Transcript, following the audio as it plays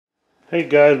Hey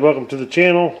guys, welcome to the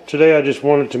channel. Today I just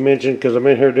wanted to mention, because I'm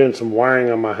in here doing some wiring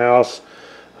on my house.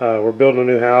 We're building a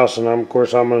new house, and of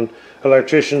course I'm an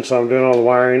electrician, so I'm doing all the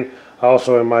wiring.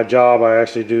 Also in my job I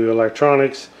actually do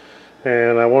electronics,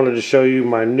 and I wanted to show you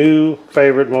my new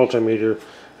favorite multimeter,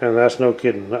 and that's no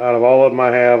kidding. Out of all of them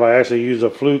I have, I actually use a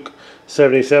Fluke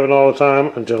 77 all the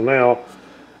time until now,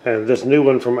 and this new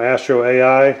one from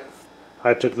AstroAI,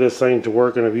 I took this thing to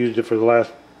work and I've used it for the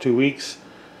last 2 weeks,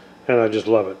 and I just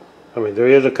love it. I mean, there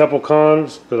is a couple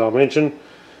cons that I'll mention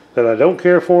that I don't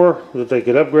care for, that they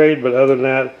could upgrade, but other than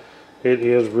that, it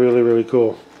is really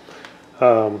cool.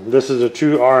 This is a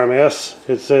true RMS.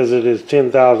 It says it is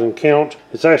 10,000 count.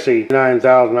 It's actually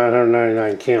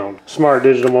 9,999 count. Smart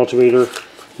digital multimeter.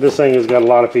 This thing has got a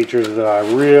lot of features that I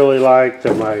really like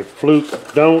that my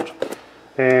Fluke don't,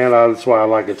 and that's why I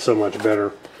like it so much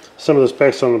better. Some of the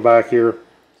specs on the back here.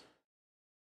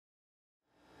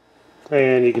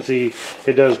 And you can see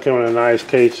it does come in a nice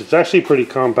case. It's actually a pretty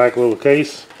compact little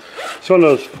case. It's one of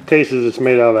those cases that's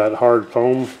made out of that hard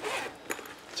foam.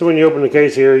 So when you open the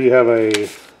case here, you have a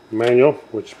manual,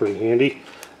 which is pretty handy.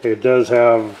 It does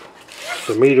have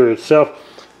the meter itself.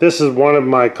 This is one of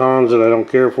my cons that I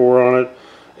don't care for on it,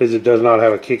 is it does not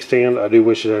have a kickstand. I do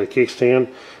wish it had a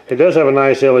kickstand. It does have a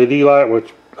nice LED light,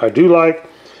 which I do like.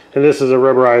 And this is a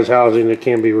rubberized housing that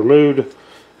can be removed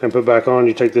and put back on.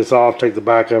 You take this off, take the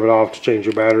back of it off to change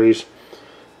your batteries.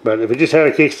 But if it just had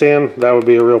a kickstand, that would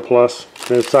be a real plus.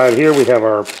 Inside here we have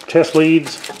our test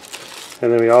leads,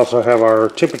 and then we also have our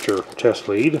temperature test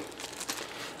lead.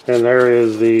 And there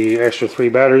is the extra 3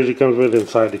 batteries it comes with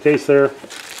inside the case there.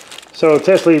 So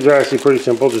test leads are actually pretty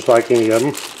simple, just like any of them.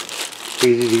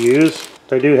 Easy to use.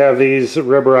 They do have these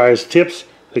rubberized tips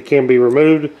that can be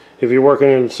removed. If you're working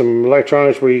in some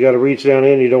electronics where you got to reach down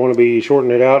in, you don't want to be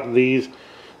shorting it out,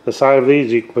 the side of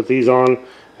these, you can put these on,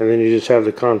 and then you just have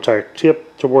the contact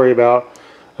tip to worry about.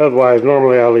 Otherwise,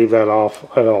 normally I leave that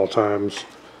off at all times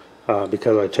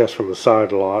because I test from the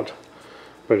side a lot.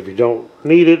 But if you don't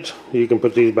need it, you can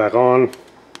put these back on,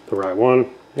 the right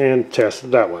one, and test it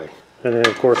that way. And then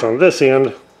of course on this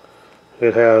end,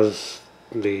 it has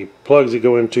the plugs that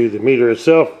go into the meter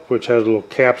itself, which has little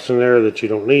caps in there that you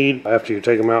don't need after you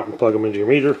take them out and plug them into your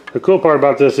meter. The cool part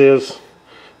about this is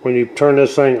when you turn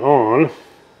this thing on,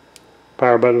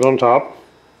 power button's on top.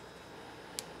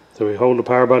 So we hold the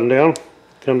power button down,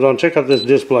 comes on. Check out this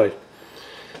display.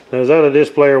 Now, is that a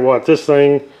display or what? This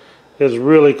thing is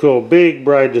really cool. Big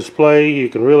bright display. You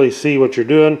can really see what you're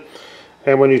doing.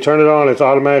 And when you turn it on, it's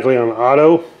automatically on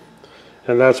auto.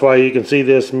 And that's why you can see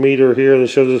this meter here that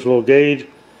shows this little gauge.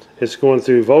 It's going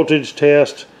through voltage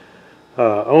test,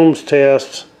 ohms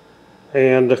test,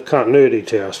 and continuity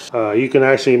test. You can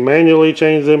actually manually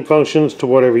change them functions to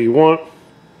whatever you want.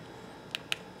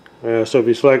 So if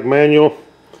you select manual,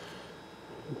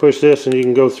 push this and you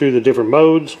can go through the different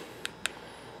modes.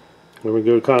 When we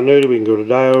go to continuity, we can go to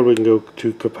diode, we can go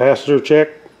to capacitor check,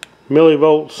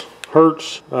 millivolts,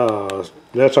 hertz.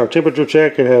 That's our temperature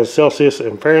check. It has Celsius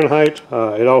and Fahrenheit.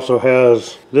 It also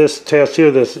has this test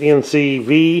here, this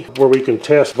NCV, where we can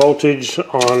test voltage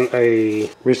on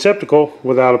a receptacle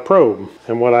without a probe.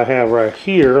 And what I have right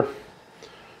here,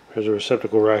 there's a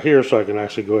receptacle right here, so I can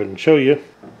actually go ahead and show you.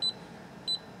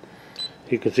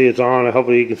 You can see it's on.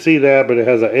 Hopefully you can see that, but it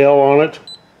has an L on it.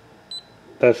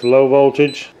 That's low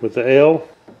voltage with the L.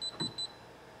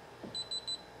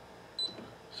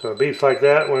 So it beeps like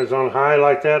that. When it's on high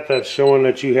like that, that's showing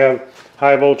that you have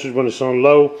high voltage. When it's on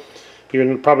low,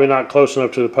 you're probably not close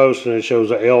enough to the post, and it shows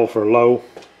a L for low.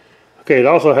 Okay, it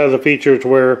also has a feature to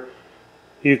where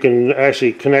you can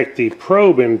actually connect the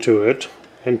probe into it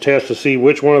and test to see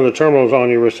which one of the terminals on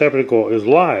your receptacle is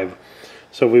live.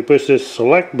 So if we push this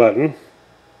select button,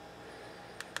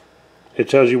 it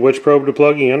tells you which probe to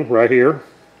plug in right here.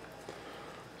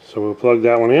 So we'll plug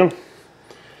that one in.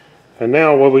 And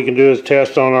now what we can do is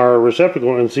test on our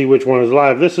receptacle and see which one is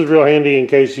live. This is real handy in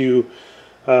case you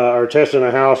are testing a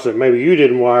house that maybe you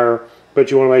didn't wire, but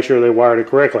you want to make sure they wired it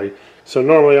correctly. So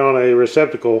normally on a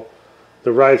receptacle,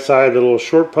 the right side, the little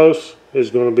short post, is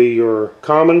going to be your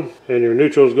common, and your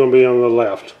neutral is going to be on the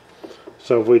left.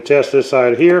 So if we test this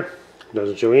side here,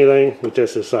 doesn't show anything. We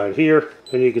test this side here,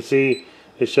 and you can see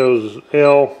it shows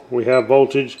L. We have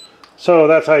voltage. So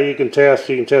that's how you can test.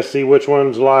 You can test, see which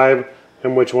one's live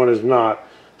and which one is not.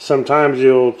 Sometimes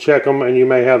you'll check them and you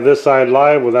may have this side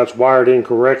live. Well, that's wired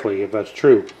incorrectly, if that's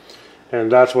true.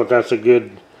 And that's a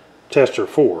good tester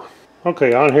for.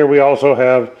 Okay, on here we also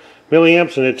have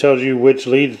milliamps, and it tells you which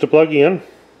leads to plug in.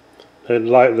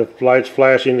 The lights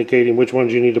flash indicating which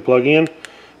ones you need to plug in.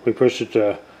 We push it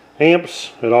to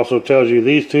amps. It also tells you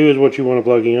these two is what you want to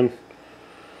plug in.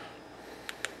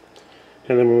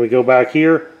 And then when we go back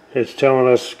here, it's telling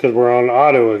us, because we're on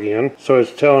auto again, so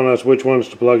it's telling us which ones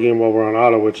to plug in while we're on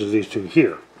auto, which is these two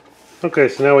here. Okay,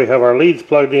 so now we have our leads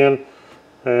plugged in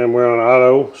and we're on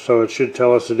auto, so it should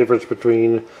tell us the difference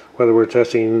between whether we're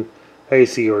testing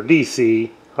AC or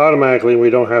DC. Automatically, we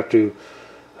don't have to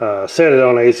set it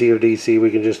on AC or DC.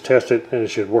 We can just test it and it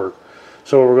should work.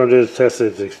 So what we're going to do is test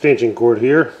its extension cord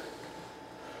here.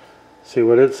 See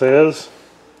what it says.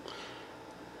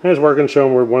 And it's working,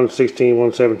 showing we're 116,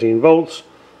 117 volts.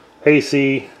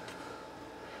 AC,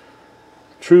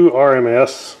 true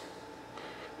RMS.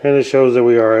 And it shows that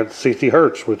we are at 60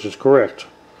 hertz, which is correct.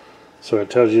 So it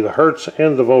tells you the hertz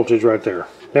and the voltage right there.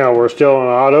 Now we're still on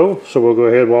auto, so we'll go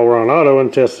ahead while we're on auto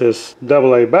and test this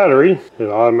AA battery.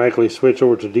 It'll automatically switch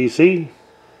over to DC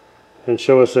and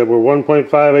show us that we're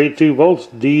 1.582 volts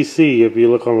DC. If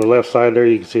you look on the left side there,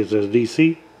 you can see it says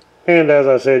DC. And as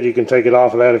I said, you can take it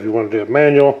off of that if you want to do it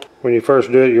manual. When you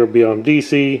first do it, you'll be on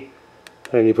DC,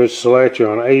 and you push select,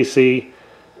 you're on AC.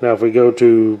 Now if we go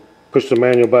to push the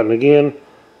manual button again,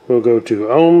 we'll go to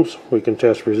ohms. We can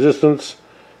test resistance.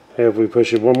 And if we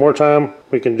push it one more time,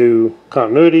 we can do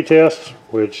continuity tests,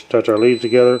 which touch our leads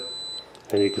together.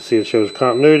 And you can see it shows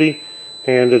continuity,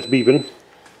 and it's beeping.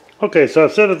 Okay, so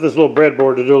I've set up this little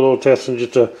breadboard to do a little testing,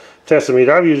 just to test the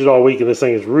meter. I've used it all week, and this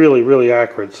thing is really, really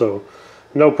accurate, so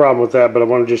no problem with that. But I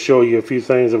want to just show you a few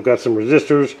things. I've got some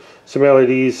resistors, some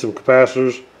LEDs, some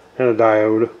capacitors, and a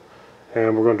diode.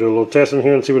 And we're going to do a little testing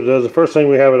here and see what it does. The first thing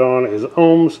we have it on is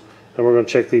ohms, and we're going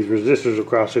to check these resistors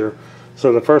across here.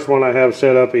 So the first one I have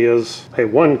set up is a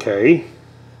 1K.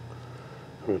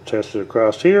 I'm going to test it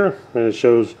across here, and it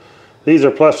shows these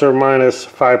are plus or minus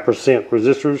 5%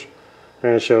 resistors,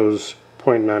 and it shows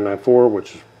 0.994,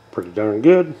 which is pretty darn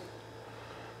good.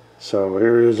 So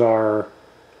here is our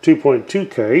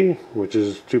 2.2K, which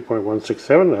is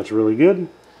 2.167. That's really good.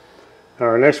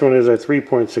 Our next one is a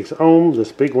 3.6 ohm,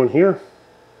 this big one here.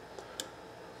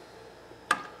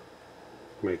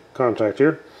 Make contact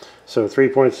here. So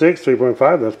 3.6,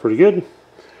 3.5, that's pretty good.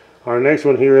 Our next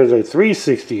one here is a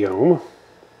 360 ohm.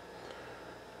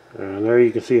 And there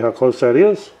you can see how close that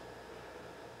is.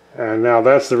 And now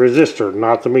that's the resistor,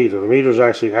 not the meter. The meter is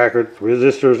actually accurate.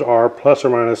 Resistors are plus or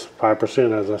minus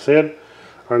 5%, as I said.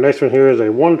 Our next one here is a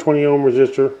 120 ohm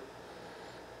resistor.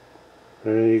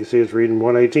 And you can see it's reading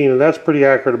 118, and that's pretty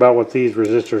accurate about what these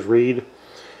resistors read.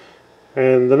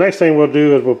 And the next thing we'll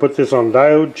do is we'll put this on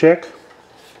diode check.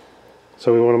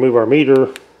 So we want to move our meter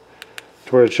to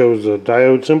where it shows the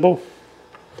diode symbol.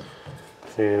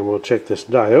 And we'll check this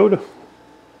diode.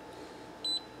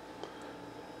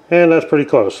 And that's pretty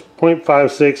close.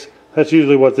 0.56, that's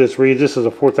usually what this reads. This is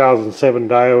a 4007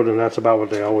 diode, and that's about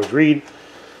what they always read.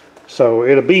 So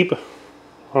it'll beep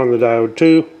on the diode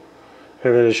too.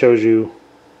 And then it shows you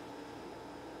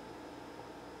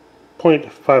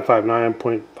 0.559,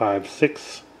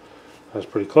 0.56. That's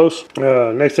pretty close.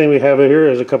 Next thing we have here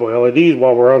is a couple LEDs.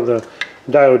 While we're on the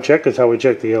diode check, is how we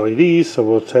check the LEDs. So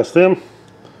we'll test them.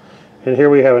 And here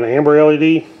we have an amber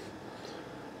LED,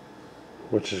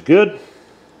 which is good.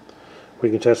 We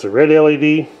can test the red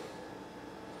LED.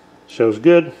 Shows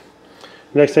good.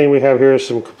 Next thing we have here is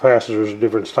some capacitors of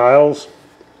different styles.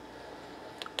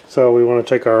 So we want to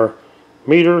take our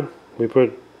meter, we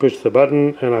push the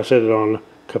button, and I set it on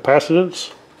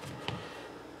capacitance.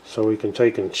 So we can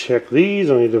take and check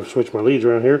these. I need to switch my leads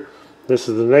around here. This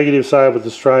is the negative side with the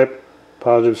stripe,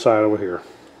 positive side over here.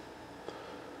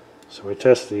 So we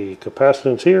test the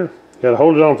capacitance here. You got to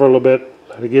hold it on for a little bit,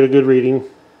 let it get a good reading,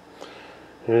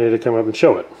 and it'll come up and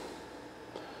show it.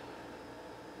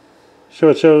 So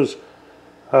it shows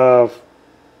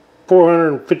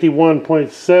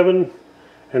 451.7,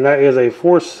 and that is a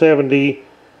 470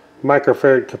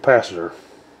 microfarad capacitor.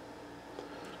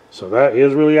 So that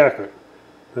is really accurate.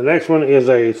 The next one is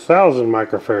a 1000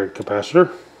 microfarad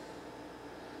capacitor.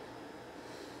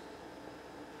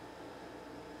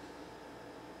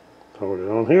 Hold it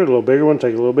on here, a little bigger one,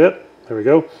 take a little bit. There we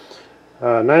go.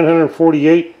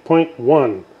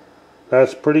 948.1.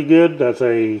 That's pretty good. That's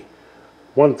a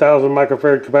 1000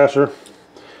 microfarad capacitor.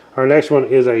 Our next one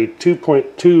is a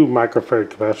 2.2 microfarad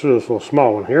capacitor, this little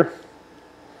small one here.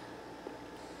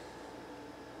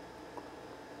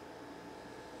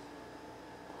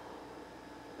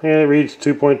 And it reads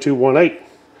 2.218.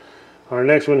 Our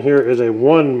next one here is a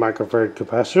 1 microfarad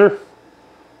capacitor.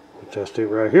 We'll test it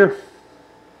right here.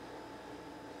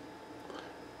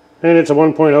 And it's a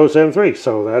 1.073.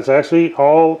 So that's actually,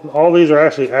 all these are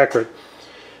actually accurate.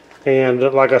 And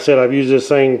like I said, I've used this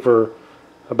thing for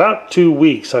about 2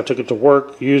 weeks. I took it to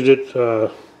work, used it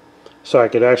so I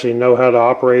could actually know how to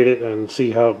operate it and see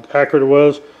how accurate it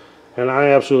was. And I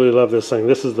absolutely love this thing.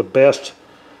 This is the best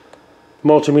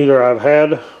multimeter I've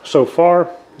had so far.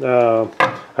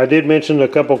 I did mention a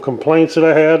couple complaints that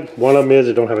I had. One of them is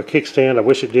it don't have a kickstand. I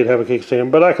wish it did have a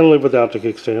kickstand, but I can live without the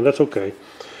kickstand. That's okay.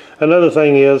 Another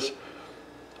thing is,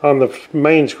 on the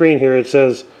main screen here it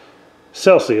says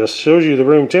Celsius. Shows you the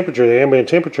room temperature, the ambient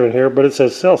temperature in here, but it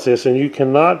says Celsius, and you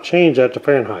cannot change that to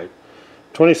Fahrenheit.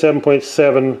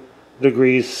 27.7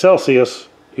 degrees Celsius,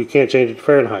 you can't change it to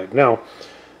Fahrenheit. Now,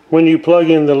 when you plug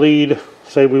in the lead,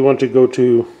 say we want to go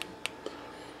to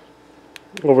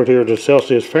over here to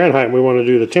Celsius Fahrenheit, and we want to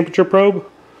do the temperature probe.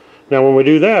 Now when we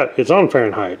do that, it's on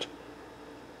Fahrenheit.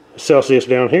 Celsius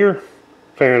down here,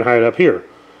 Fahrenheit up here,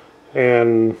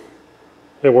 and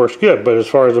it works good. But as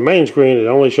far as the main screen, it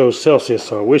only shows Celsius,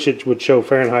 so I wish it would show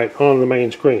Fahrenheit on the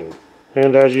main screen.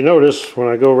 And as you notice, when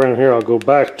I go around here, I'll go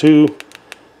back to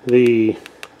the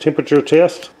temperature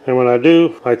test, and when I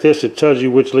do like this, it tells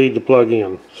you which lead to plug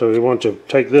in. So you want to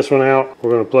take this one out.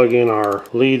 We're going to plug in our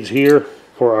leads here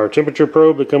for our temperature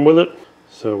probe to come with it.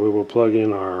 So we will plug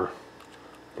in our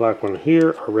black one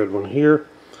here, our red one here,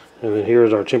 and then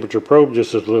here's our temperature probe,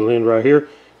 just this little end right here.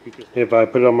 If I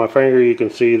put it on my finger, you can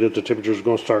see that the temperature is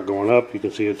going to start going up. You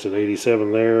can see it's at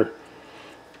 87 there.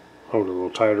 Hold it a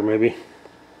little tighter maybe.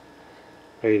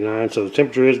 89, so the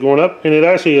temperature is going up, and it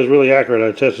actually is really accurate.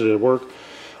 I tested it at work.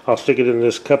 I'll stick it in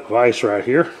this cup of ice right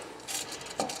here,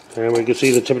 and we can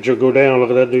see the temperature go down. Look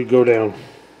at that dude go down.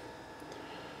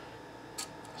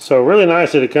 So really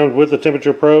nice that it comes with the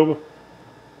temperature probe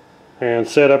and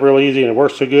set up real easy, and it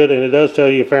works so good, and it does tell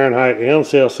you Fahrenheit and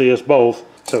Celsius both,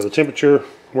 so the temperature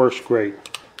works great.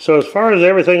 So as far as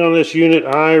everything on this unit,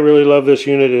 I really love this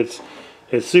unit.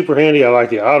 It's super handy. I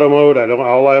like the auto mode.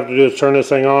 All I have to do is turn this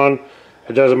thing on.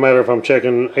 It doesn't matter if I'm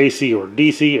checking AC or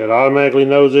DC, it automatically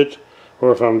knows it.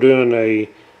 Or if I'm doing a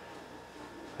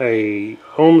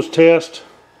ohms test,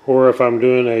 or if I'm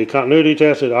doing a continuity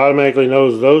test, it automatically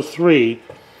knows those three,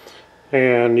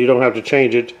 and you don't have to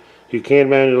change it. You can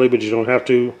manually, but you don't have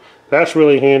to. That's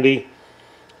really handy.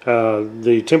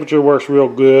 The temperature works real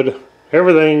good.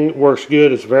 Everything works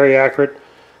good. It's very accurate.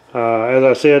 As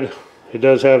I said, it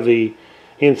does have the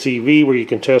NCV where you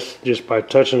can test just by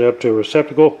touching it up to a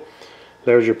receptacle.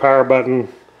 There's your power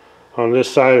button. On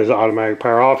this side is automatic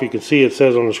power off. You can see it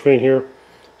says on the screen here,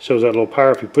 shows that little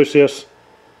power. If you push this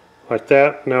like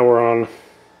that, now we're on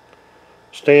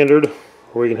standard,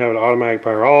 where we can have it automatic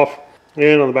power off.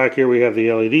 And on the back here we have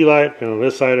the LED light, and on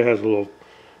this side it has a little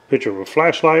picture of a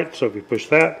flashlight. So if you push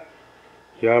that,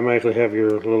 you automatically have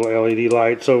your little LED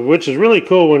light. So which is really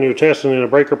cool when you're testing in a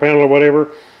breaker panel or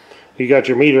whatever. You got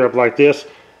your meter up like this,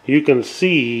 you can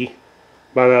see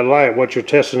by that light what you're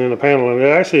testing in the panel, and it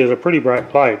actually is a pretty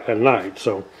bright light at night.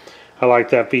 So I like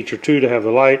that feature too, to have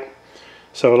the light.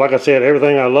 So like I said,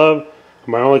 everything I love.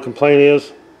 My only complaint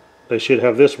is they should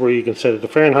have this where you can set it to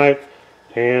Fahrenheit,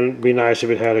 and it'd be nice if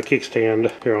it had a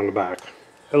kickstand here on the back.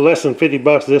 At less than 50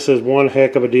 bucks, this is one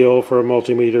heck of a deal for a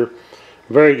multimeter.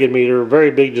 Very good meter,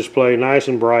 very big display, nice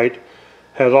and bright,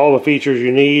 has all the features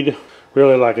you need.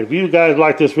 Really like it. If you guys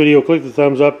like this video, click the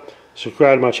thumbs up.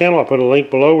 Subscribe to my channel. I'll put a link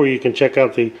below where you can check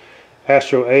out the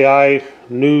AstroAI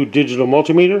new digital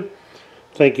multimeter.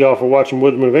 Thank you all for watching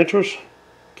Woodzman Adventures.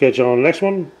 Catch you on the next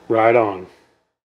one. Ride on.